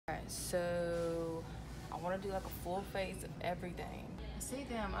So I want to do like a full face of everything. I see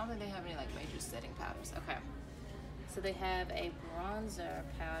them. I don't think they have any like major setting powders. Okay. So they have a bronzer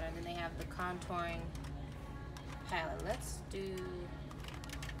powder, and then they have the contouring palette. Let's do.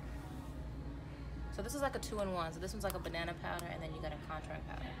 So this is like a 2-in-1. So this one's like a banana powder, and then you got a contouring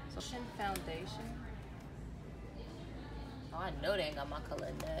powder. So foundation. Oh, I know they ain't got my color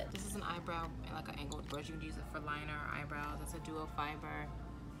in that. This is an eyebrow, like an angled brush. You can use it for liner or eyebrows. That's a duo fiber.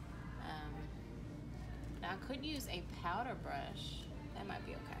 Now I could use a powder brush. That might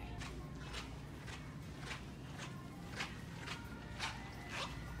be okay.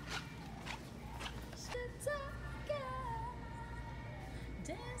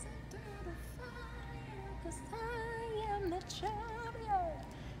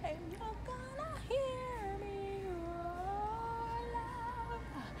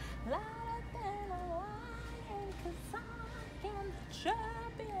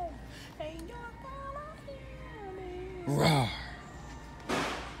 Raw.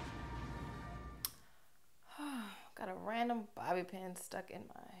 Got a random bobby pin stuck in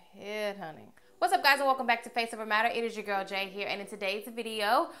my head, honey. What's up, guys, and welcome back to Faceovermatter. It is your girl Jay here, and in today's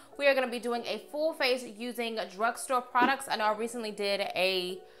video, we are going to be doing a full face using drugstore products. I know I recently did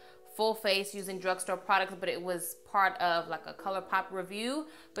a full face using drugstore products, but it was part of like a ColourPop review.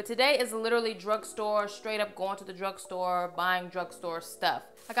 But today is literally drugstore, straight up going to the drugstore, buying drugstore stuff.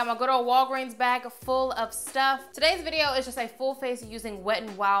 I got my good old Walgreens bag full of stuff. Today's video is just a full face using Wet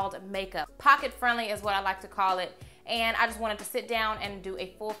n Wild makeup. Pocket friendly is what I like to call it. And I just wanted to sit down and do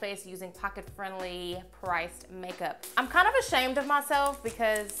a full face using pocket friendly priced makeup. I'm kind of ashamed of myself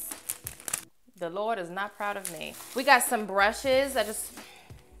because the Lord is not proud of me. We got some brushes. I just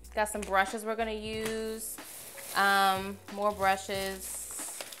got some brushes we're gonna use. More brushes.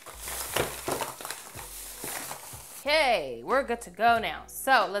 Okay, we're good to go now.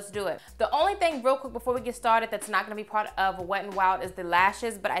 So let's do it. The only thing real quick before we get started that's not gonna be part of Wet n Wild is the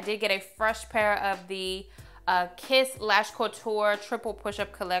lashes, but I did get a fresh pair of the Kiss Lash Couture Triple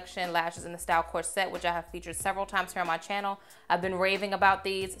Push-Up Collection lashes in the style corset, which I have featured several times here on my channel. I've been raving about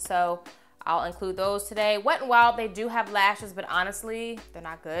these, so I'll include those today. Wet n Wild, they do have lashes, but honestly, they're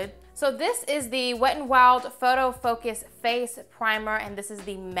not good. So this is the Wet n Wild Photo Focus Face Primer, and this is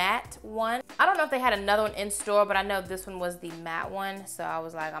the matte one. I don't know if they had another one in store, but I know this one was the matte one, so I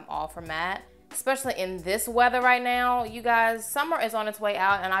was like, I'm all for matte. Especially in this weather right now, you guys, summer is on its way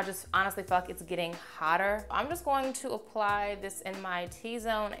out, and I just honestly feel like it's getting hotter. I'm just going to apply this in my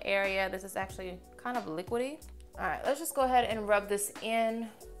T-zone area. This is actually kind of liquidy. All right, let's just go ahead and rub this in.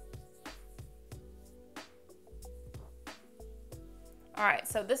 All right,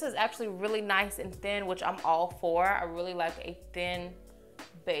 so this is actually really nice and thin, which I'm all for. I really like a thin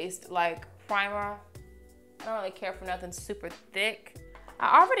based like primer. I don't really care for nothing super thick.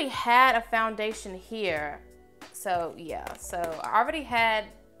 I already had a foundation here. So yeah, so I already had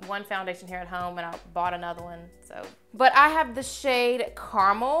one foundation here at home and I bought another one, so. But I have the shade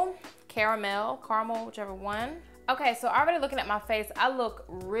Caramel, whichever one. Okay, so already looking at my face, I look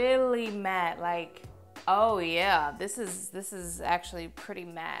really matte, like, oh yeah, this is actually pretty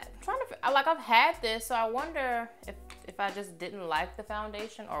matte. I'm trying to, like, I've had this, so I wonder if I just didn't like the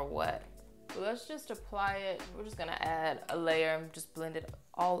foundation or what. Let's just apply it. We're just gonna add a layer and just blend it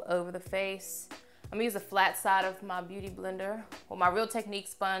all over the face. I'm gonna use the flat side of my beauty blender, or my Real Technique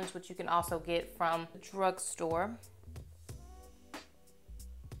sponge, which you can also get from the drugstore.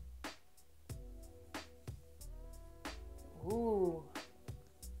 Ooh.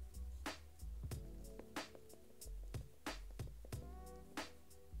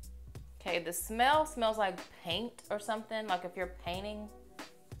 Okay, the smell smells like paint or something, like if you're painting.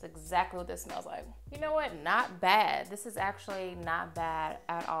 That's exactly what this smells like. You know what? Not bad. This is actually not bad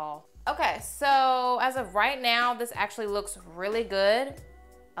at all. Okay, so as of right now, this actually looks really good.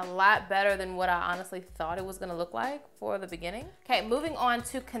 A lot better than what I honestly thought it was gonna look like for the beginning. Okay, moving on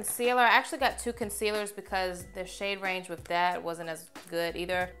to concealer. I actually got two concealers because the shade range with that wasn't as good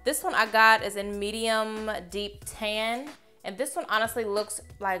either. This one I got is in medium deep tan, and this one honestly looks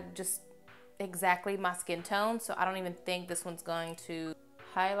like just exactly my skin tone, so I don't even think this one's going to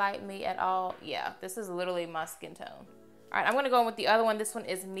highlight me at all. Yeah, this is literally my skin tone. All right, I'm gonna go in with the other one. This one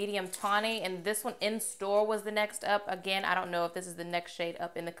is medium tawny, and this one in store was the next up. Again, I don't know if this is the next shade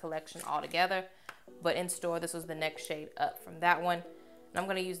up in the collection altogether, but in store, this was the next shade up from that one. And I'm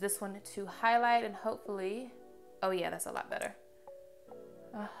gonna use this one to highlight, and hopefully, oh yeah, that's a lot better.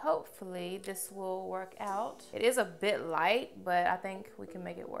 Hopefully this will work out. It is a bit light, but I think we can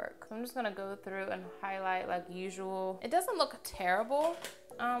make it work. So I'm just gonna go through and highlight like usual. It doesn't look terrible.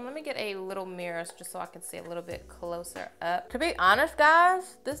 Let me get a little mirror just so I can see a little bit closer up. To be honest,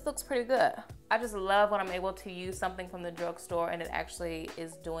 guys, this looks pretty good. I just love when I'm able to use something from the drugstore and it actually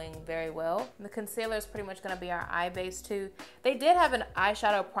is doing very well. The concealer is pretty much gonna be our eye base too. They did have an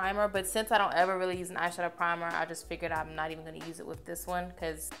eyeshadow primer, but since I don't ever really use an eyeshadow primer, I just figured I'm not even gonna use it with this one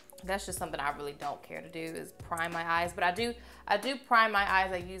because that's just something I really don't care to do is prime my eyes. But I do prime my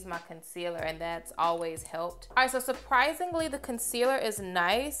eyes. I use my concealer and that's always helped. All right, so surprisingly, the concealer is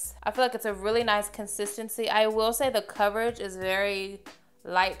nice. I feel like it's a really nice consistency. I will say the coverage is very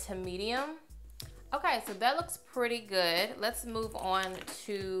light to medium. Okay, so that looks pretty good. Let's move on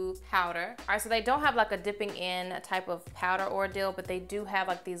to powder. All right, so they don't have like a dipping in type of powder ordeal, but they do have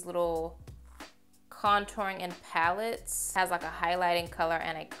like these little contouring and palettes. Has like a highlighting color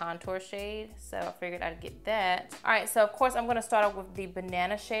and a contour shade. So I figured I'd get that. All right, so of course I'm gonna start off with the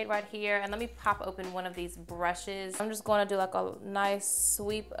banana shade right here. And let me pop open one of these brushes. I'm just gonna do like a nice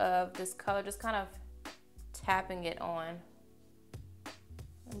sweep of this color, just kind of tapping it on.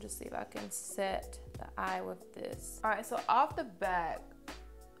 And just see if I can set the eye with this. All right, so off the back,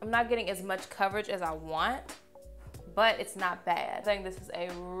 I'm not getting as much coverage as I want, but it's not bad. I think this is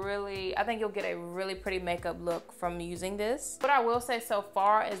I think you'll get a really pretty makeup look from using this. What I will say so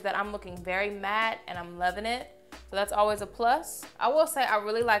far is that I'm looking very matte and I'm loving it. So that's always a plus. I will say I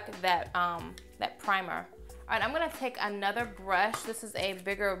really like that, that primer. All right, I'm gonna take another brush. This is a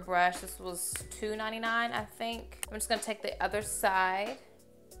bigger brush. This was $2.99, I think. I'm just gonna take the other side.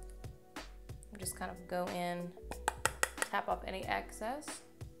 Just kind of go in, tap off any excess.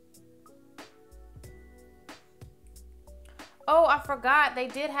 Oh, I forgot, they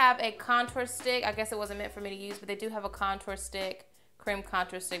did have a contour stick. I guess it wasn't meant for me to use, but they do have a contour stick, cream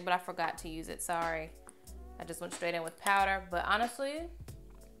contour stick, but I forgot to use it, sorry. I just went straight in with powder, but honestly,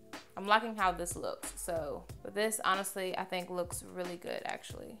 I'm liking how this looks. So, but this honestly, I think looks really good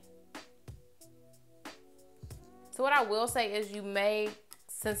actually. So what I will say is you may,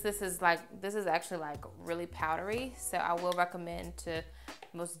 since this is actually like really powdery, so I will recommend to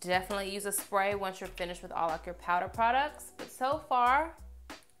most definitely use a spray once you're finished with all like your powder products. But so far,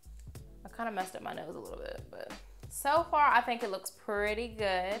 I kind of messed up my nose a little bit, but so far I think it looks pretty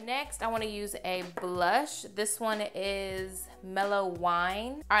good. Next, I want to use a blush. This one is Mellow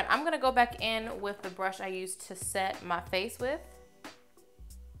Wine. All right, I'm gonna go back in with the brush I used to set my face with.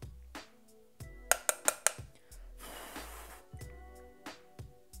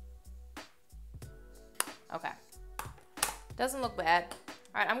 Okay, doesn't look bad.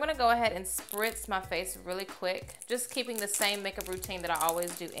 All right, I'm gonna go ahead and spritz my face really quick, just keeping the same makeup routine that I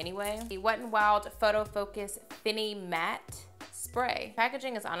always do anyway. The Wet n Wild Photo Focus Finny Matte Spray.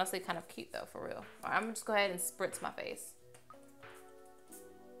 Packaging is honestly kind of cute though, for real. All right, I'm gonna just go ahead and spritz my face.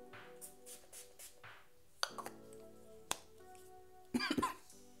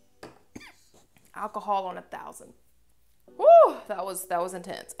 Alcohol on 1,000. Woo, that was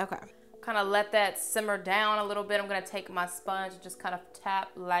intense. Okay. Kind of let that simmer down a little bit. I'm gonna take my sponge and just kind of tap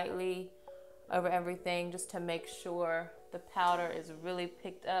lightly over everything just to make sure the powder is really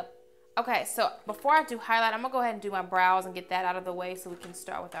picked up. Okay, so before I do highlight, I'm gonna go ahead and do my brows and get that out of the way so we can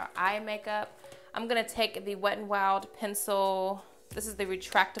start with our eye makeup. I'm gonna take the Wet n Wild pencil. This is the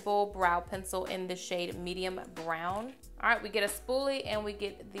retractable brow pencil in the shade medium brown. All right, we get a spoolie and we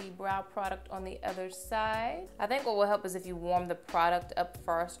get the brow product on the other side. I think what will help is if you warm the product up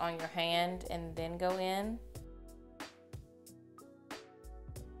first on your hand and then go in.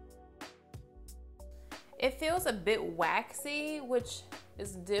 It feels a bit waxy, which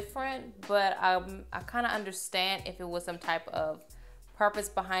is different, but I kind of understand if it was some type of purpose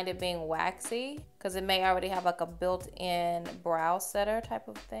behind it being waxy, because it may already have like a built-in brow setter type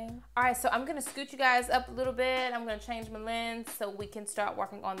of thing. All right, so I'm gonna scoot you guys up a little bit. I'm gonna change my lens so we can start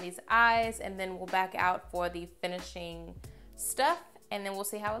working on these eyes, and then we'll back out for the finishing stuff, and then we'll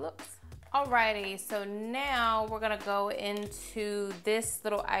see how it looks. Alrighty, so now we're gonna go into this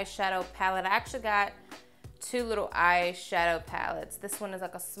little eyeshadow palette. I actually got two little eyeshadow palettes. This one is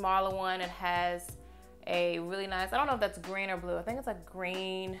like a smaller one. It has a really nice, I don't know if that's green or blue. I think it's like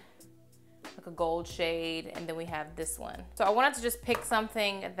green, like a gold shade. And then we have this one. So I wanted to just pick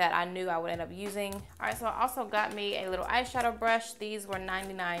something that I knew I would end up using. All right, so I also got me a little eyeshadow brush. These were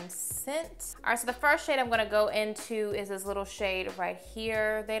 99 cents. All right, so the first shade I'm gonna go into is this little shade right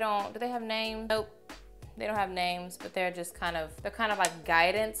here. Do they have names? Nope. They don't have names, but they're just they're kind of like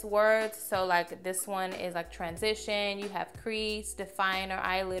guidance words. So like this one is like transition. You have crease, definer,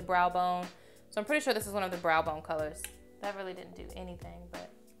 eyelid, brow bone. So I'm pretty sure this is one of the brow bone colors. That really didn't do anything,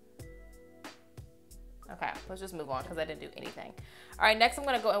 but okay, let's just move on because I didn't do anything. All right, next I'm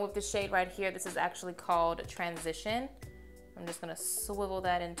gonna go in with the shade right here. This is actually called Transition. I'm just gonna swivel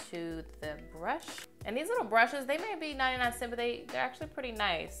that into the brush. And these little brushes, they may be 99 cents, but they're actually pretty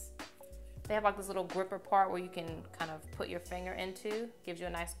nice. They have like this little gripper part where you can kind of put your finger into, gives you a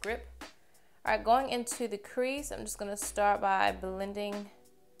nice grip. All right, going into the crease, I'm just gonna start by blending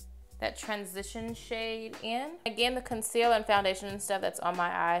that transition shade in. Again, the concealer and foundation and stuff that's on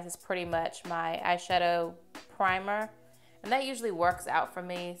my eyes is pretty much my eyeshadow primer. And that usually works out for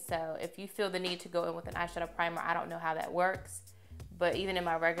me. So if you feel the need to go in with an eyeshadow primer, I don't know how that works. But even in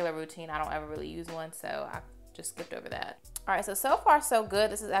my regular routine, I don't ever really use one. So I just skipped over that. All right, so far so good.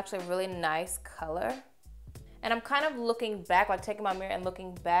 This is actually a really nice color. And I'm kind of looking back, like taking my mirror and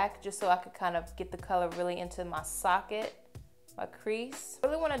looking back just so I could kind of get the color really into my socket, my crease. I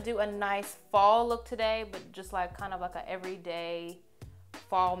really want to do a nice fall look today, but just like kind of like an everyday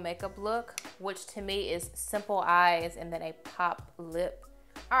fall makeup look, which to me is simple eyes and then a pop lip.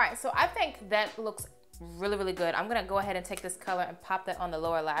 All right, so I think that looks really, really good. I'm gonna go ahead and take this color and pop that on the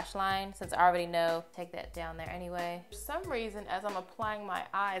lower lash line since I already know, take that down there anyway. For some reason, as I'm applying my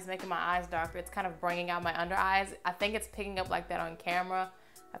eyes, making my eyes darker, it's kind of bringing out my under eyes. I think it's picking up like that on camera.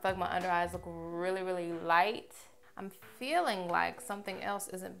 I feel like my under eyes look really, really light. I'm feeling like something else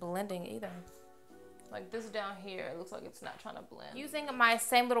isn't blending either. Like this down here, it looks like it's not trying to blend. Using my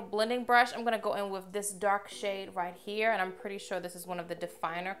same little blending brush, I'm gonna go in with this dark shade right here, and I'm pretty sure this is one of the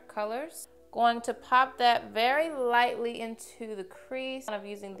definer colors. Going to pop that very lightly into the crease, kind of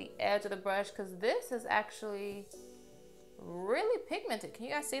using the edge of the brush, because this is actually really pigmented. Can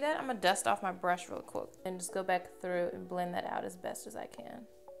you guys see that? I'm gonna dust off my brush real quick and just go back through and blend that out as best as I can.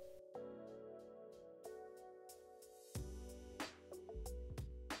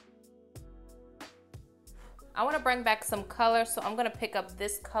 I want to bring back some color, so I'm going to pick up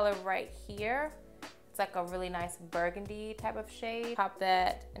this color right here. It's like a really nice burgundy type of shade. Pop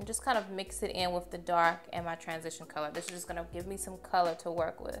that and just kind of mix it in with the dark and my transition color. This is just going to give me some color to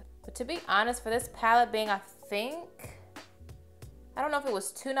work with. But to be honest, for this palette being, I don't know if it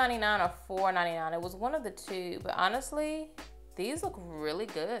was $2.99 or $4.99. It was one of the two, but honestly, these look really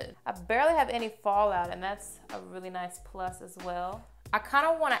good. I barely have any fallout, and that's a really nice plus as well. I kind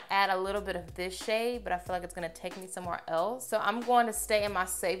of want to add a little bit of this shade, but I feel like it's going to take me somewhere else. So I'm going to stay in my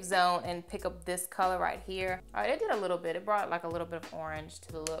safe zone and pick up this color right here. All right, it did a little bit. It brought like a little bit of orange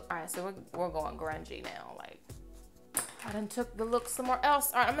to the look. All right, so we're going grungy now. Like, I done took the look somewhere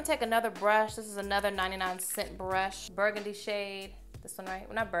else. All right, I'm going to take another brush. This is another 99-cent brush. Burgundy shade. This one right,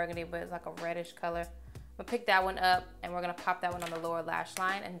 well, not burgundy, but it's like a reddish color. I'm going to pick that one up, and we're going to pop that one on the lower lash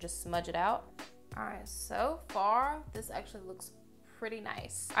line and just smudge it out. All right, so far, this actually looks pretty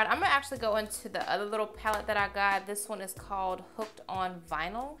nice. All right, I'm gonna actually go into the other little palette that I got. This one is called Hooked on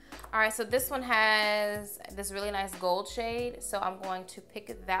Vinyl. All right, so this one has this really nice gold shade. So I'm going to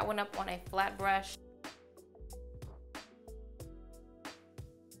pick that one up on a flat brush.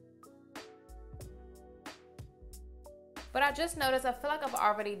 But I just noticed, I feel like I've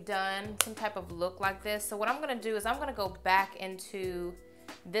already done some type of look like this. So what I'm gonna do is I'm gonna go back into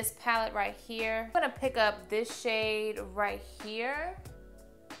this palette right here. I'm gonna pick up this shade right here,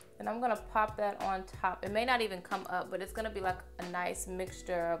 and I'm gonna pop that on top. It may not even come up, but it's gonna be like a nice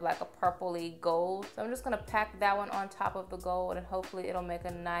mixture of like a purpley gold. So I'm just gonna pack that one on top of the gold, and hopefully it'll make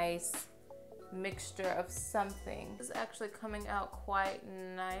a nice mixture of something. This is actually coming out quite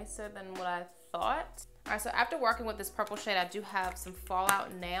nicer than what I thought. All right, so after working with this purple shade, I do have some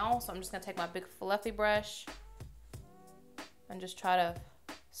fallout now. So I'm just gonna take my big fluffy brush and just try to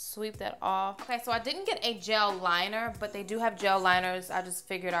sweep that off. Okay, so I didn't get a gel liner, but they do have gel liners. I just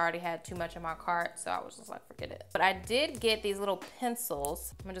figured I already had too much in my cart, so I was just like, forget it. But I did get these little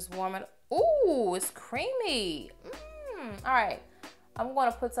pencils. I'm gonna just warm it. Ooh, it's creamy. All right, I'm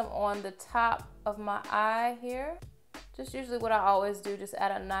gonna put some on the top of my eye here. Just usually what I always do, just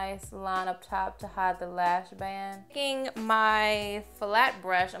add a nice line up top to hide the lash band. Taking my flat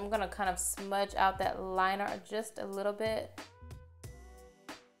brush, I'm gonna kind of smudge out that liner just a little bit.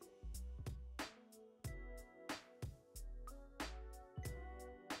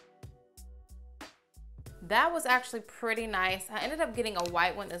 That was actually pretty nice. I ended up getting a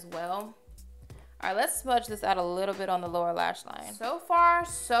white one as well. All right, let's smudge this out a little bit on the lower lash line. So far,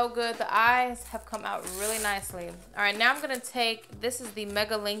 so good. The eyes have come out really nicely. All right, now I'm gonna take, this is the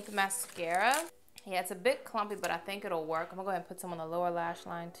Mega Length Mascara. Yeah, it's a bit clumpy, but I think it'll work. I'm gonna go ahead and put some on the lower lash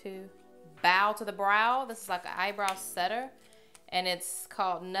line too. Bow to the Brow. This is like an eyebrow setter, and it's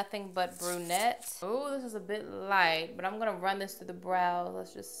called Nothing But Brunette. Oh, this is a bit light, but I'm gonna run this through the brow.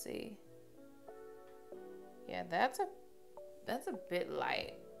 Let's just see. Yeah, that's a bit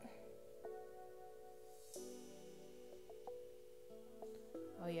light.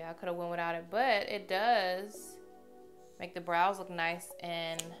 Oh yeah, I could have went without it, but it does Make the brows look nice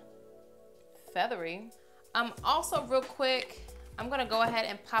and feathery. Also real quick, I'm gonna go ahead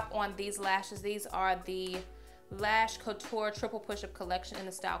and pop on these lashes. These are the Lash Couture Triple Push-Up Collection in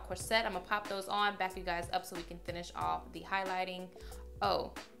the style Corset. I'm gonna pop those on, back you guys up so we can finish off the highlighting.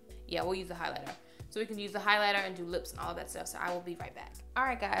 Oh, yeah, we'll use the highlighter. So we can use the highlighter and do lips and all of that stuff. So I will be right back. All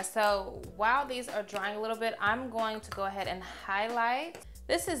right, guys, so while these are drying a little bit, I'm going to go ahead and highlight.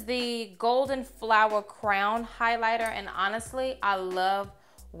 This is the Golden Flower Crown highlighter, and honestly, I love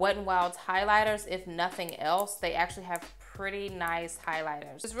Wet n Wild's highlighters. If nothing else, they actually have pretty nice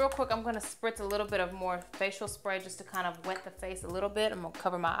highlighters. Just real quick, I'm gonna spritz a little bit of more facial spray just to kind of wet the face a little bit. I'm gonna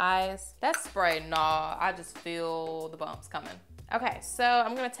cover my eyes. That spray, nah, I just feel the bumps coming. Okay, so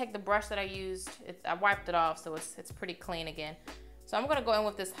I'm gonna take the brush that I used. I wiped it off, so it's pretty clean again. So I'm gonna go in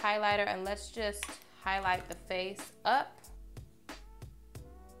with this highlighter and let's just highlight the face up.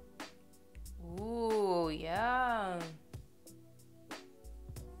 Ooh, yeah.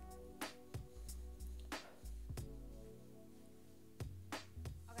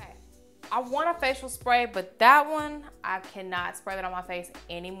 I want a facial spray, but that one, I cannot spray that on my face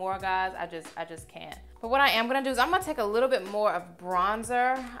anymore, guys. I just can't. But what I am gonna do is I'm gonna take a little bit more of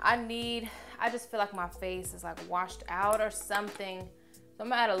bronzer. I just feel like my face is like washed out or something. So I'm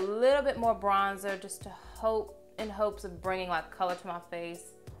gonna add a little bit more bronzer just to in hopes of bringing like color to my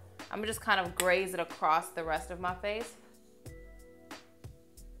face. I'm gonna just kind of graze it across the rest of my face.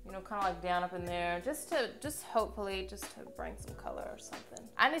 You know, kind of like down up in there, hopefully to bring some color or something.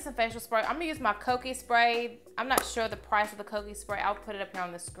 I need some facial spray. I'm gonna use my Koki spray. I'm not sure the price of the Koki spray. I'll put it up here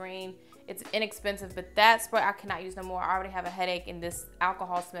on the screen. It's inexpensive, but that spray I cannot use no more. I already have a headache and this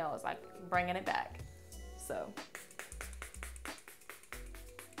alcohol smell is like bringing it back. So,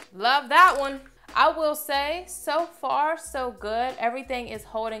 love that one. I will say, so far, so good. Everything is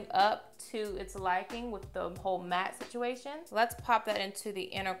holding up to its liking with the whole matte situation. Let's pop that into the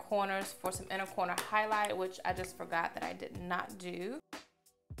inner corners for some inner corner highlight, which I just forgot that I did not do.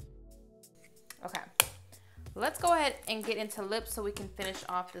 Okay, let's go ahead and get into lips so we can finish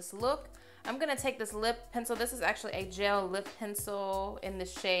off this look. I'm gonna take this lip pencil. This is actually a gel lip pencil in the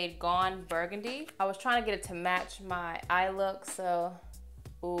shade Gone Burgundy. I was trying to get it to match my eye look, so,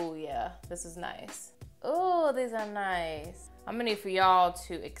 ooh yeah, this is nice. Ooh, these are nice. I'm gonna need for y'all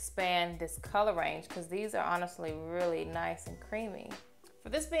to expand this color range because these are honestly really nice and creamy. For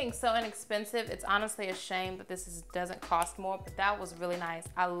this being so inexpensive, it's honestly a shame that this doesn't cost more, but that was really nice.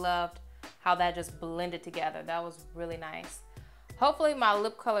 I loved how that just blended together. That was really nice. Hopefully my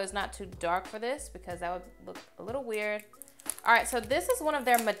lip color is not too dark for this because that would look a little weird. All right, so this is one of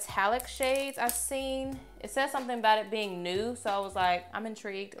their metallic shades I've seen. It says something about it being new, so I was like, I'm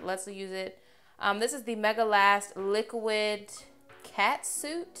intrigued, let's use it. This is the Mega Last Liquid Cat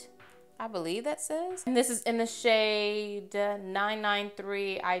Suit, I believe that says. And this is in the shade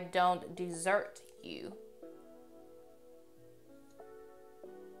 993, I Don't Desert You.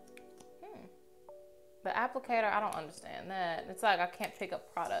 The applicator, I don't understand that. It's like I can't pick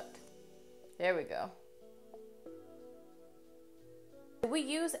up product. There we go. We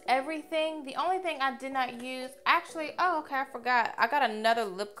use everything. The only thing I did not use, actually, oh, okay, I forgot. I got another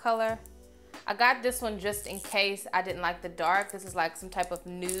lip color. I got this one just in case I didn't like the dark. This is like some type of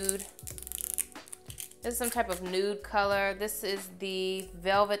nude. This is some type of nude color. This is the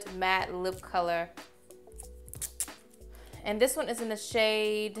Velvet Matte Lip Color. And this one is in the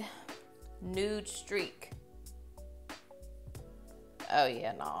shade Nude Streak. Oh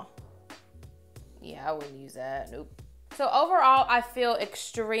yeah, no. Yeah, I wouldn't use that, nope. So overall, I feel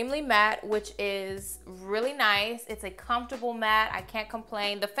extremely matte, which is really nice. It's a comfortable matte, I can't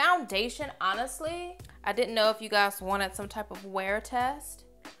complain. The foundation, honestly, I didn't know if you guys wanted some type of wear test.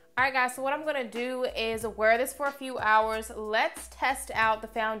 All right guys, so what I'm gonna do is wear this for a few hours. Let's test out the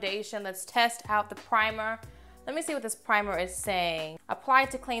foundation, let's test out the primer. Let me see what this primer is saying. Apply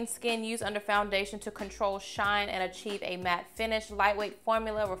to clean skin, use under foundation to control shine and achieve a matte finish. Lightweight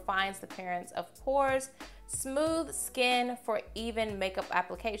formula refines the appearance of pores. Smooth skin for even makeup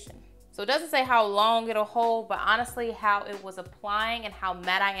application. So it doesn't say how long it'll hold, but honestly how it was applying and how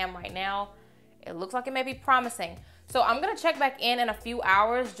matte I am right now, it looks like it may be promising. So I'm gonna check back in a few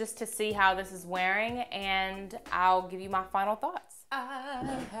hours just to see how this is wearing and I'll give you my final thoughts.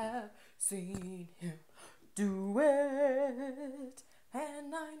 I have seen him do it,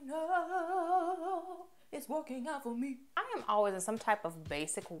 and I know it's working out for me. I am always in some type of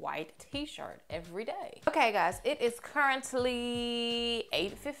basic white t-shirt every day. Okay guys, it is currently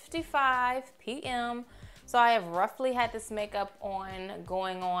 8:55 p.m. So I have roughly had this makeup on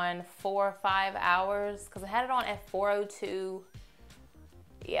going on 4 or 5 hours because I had it on at 4:02.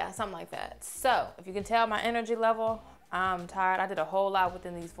 Yeah, something like that. So if you can tell, my energy level I'm tired. I did a whole lot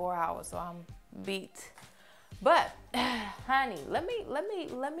within these 4 hours, so I'm beat. But honey, let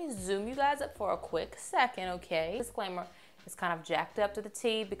me zoom you guys up for a quick second, okay? Disclaimer, it's kind of jacked up to the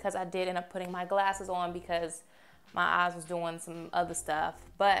T because I did end up putting my glasses on because my eyes was doing some other stuff,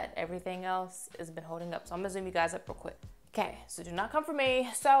 but everything else has been holding up. So I'm gonna zoom you guys up real quick. Okay, so do not come for me.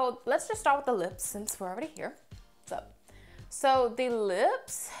 So let's just start with the lips since we're already here. So the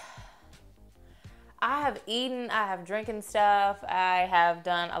lips, I have eaten, I have drinking stuff, I have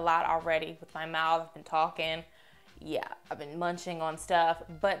done a lot already with my mouth. I've been talking, yeah, I've been munching on stuff,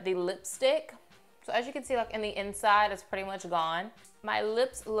 but the lipstick, so as you can see, like in the inside, it's pretty much gone. My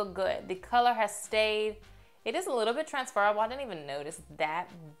lips look good. The color has stayed. It is a little bit transferable. I didn't even notice that,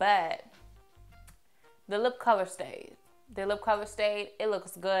 but the lip color stayed. The lip color stayed. It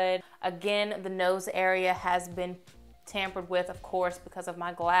looks good. Again, the nose area has been tampered with, of course, because of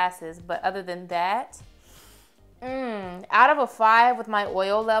my glasses, but other than that, out of a 5 with my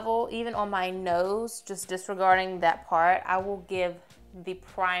oil level, even on my nose, just disregarding that part, I will give the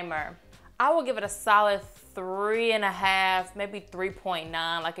primer, I will give it a solid 3.5, maybe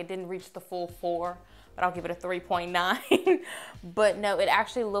 3.9. Like, it didn't reach the full 4, but I'll give it a 3.9. But no, it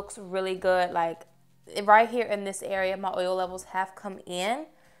actually looks really good. Like, right here in this area, my oil levels have come in,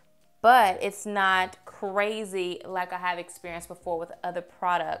 but it's not crazy like I have experienced before with other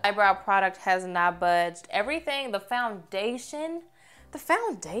products. Eyebrow product has not budged. Everything, the foundation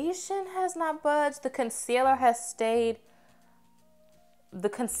has not budged. The concealer has stayed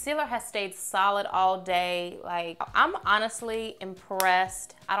solid all day. Like, I'm honestly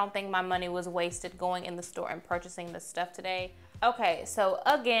impressed. I don't think my money was wasted going in the store and purchasing this stuff today. Okay, so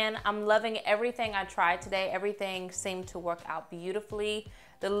again, I'm loving everything I tried today. Everything seemed to work out beautifully.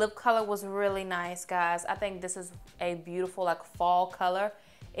 The lip color was really nice, guys. I think this is a beautiful, like, fall color.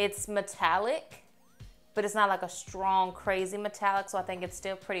 It's metallic, but it's not like a strong, crazy metallic, so I think it's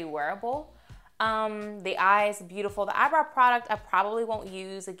still pretty wearable. The eyes, beautiful. The eyebrow product, I probably won't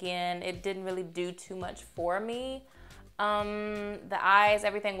use again. It didn't really do too much for me. The eyes,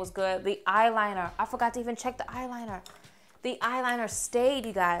 everything was good. The eyeliner, I forgot to even check the eyeliner. The eyeliner stayed,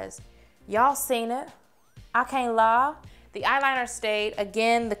 you guys. Y'all seen it. I can't lie. The eyeliner stayed.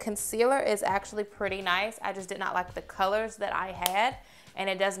 Again, the concealer is actually pretty nice. I just did not like the colors that I had, and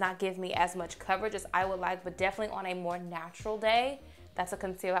it does not give me as much coverage as I would like, but definitely on a more natural day, that's a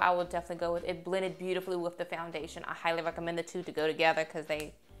concealer I would definitely go with. It blended beautifully with the foundation. I highly recommend the two to go together because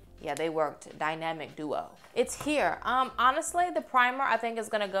they worked. Dynamic duo. It's here. Honestly, the primer I think is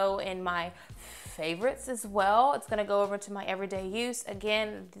gonna go in my favorites as well. It's gonna go over to my everyday use.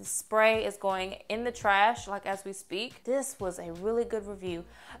 Again, the spray is going in the trash, like, as we speak. This was a really good review.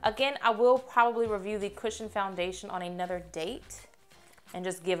 Again, I will probably review the cushion foundation on another date and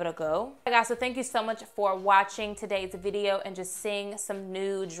just give it a go. Hey guys, so thank you so much for watching today's video and just seeing some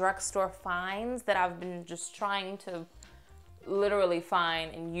new drugstore finds that I've been just trying to literally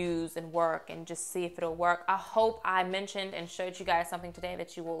find and use and work and just see if it'll work. I hope I mentioned and showed you guys something today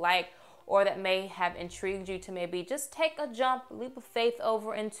that you will like, or that may have intrigued you to maybe just take a leap of faith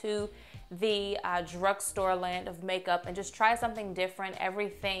over into the drugstore land of makeup and just try something different.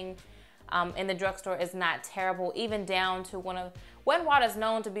 Everything in the drugstore is not terrible, even down to Wet n Wild is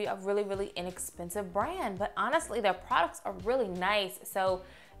known to be a really, really inexpensive brand, but honestly, their products are really nice. So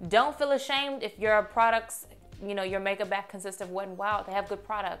don't feel ashamed if your products, you know, your makeup bag consists of Wet n Wild. They have good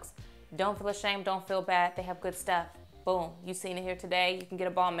products. Don't feel ashamed, don't feel bad. They have good stuff. Boom, you seen it here today. You can get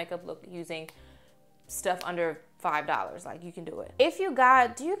a balm makeup look using stuff under $5. Like, you can do it.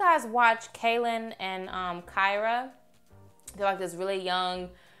 Do you guys watch Kaylin and Kyra? They're like this really young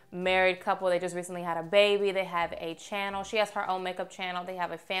married couple. They just recently had a baby. They have a channel. She has her own makeup channel. They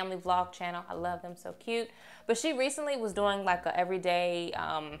have a family vlog channel. I love them, so cute. But she recently was doing like a everyday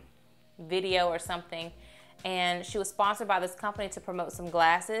video or something, and she was sponsored by this company to promote some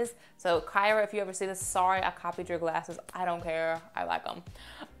glasses. So Kyra, if you ever see this, sorry I copied your glasses. I don't care. I like them.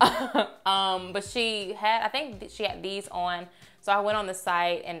 But I think she had these on. So I went on the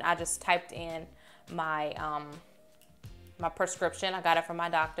site and I just typed in my my prescription. I got it from my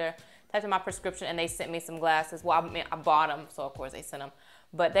doctor. Typed in my prescription and they sent me some glasses. Well, I bought them, so of course they sent them.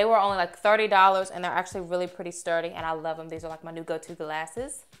 But they were only like $30 and they're actually really pretty sturdy and I love them. These are like my new go-to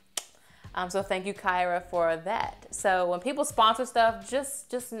glasses. So thank you, Kyra, for that. So when people sponsor stuff,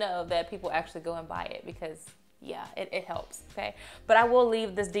 just know that people actually go and buy it because, yeah, it helps, okay? But I will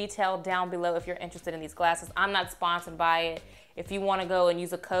leave this detail down below if you're interested in these glasses. I'm not sponsored by it. If you want to go and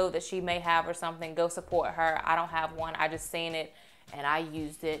use a code that she may have or something, go support her. I don't have one. I just seen it and I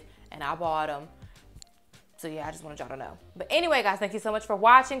used it and I bought them. So yeah, I just wanted y'all to know. But anyway, guys, thank you so much for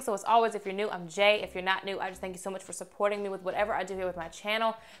watching. So as always, if you're new, I'm Jay. If you're not new, I just thank you so much for supporting me with whatever I do here with my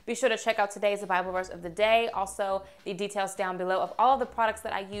channel. Be sure to check out today's Bible verse of the day. Also, the details down below of all of the products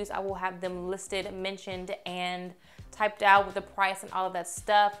that I use. I will have them listed, mentioned, and typed out with the price and all of that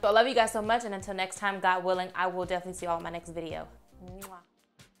stuff. So I love you guys so much. And until next time, God willing, I will definitely see you all in my next video. Mwah.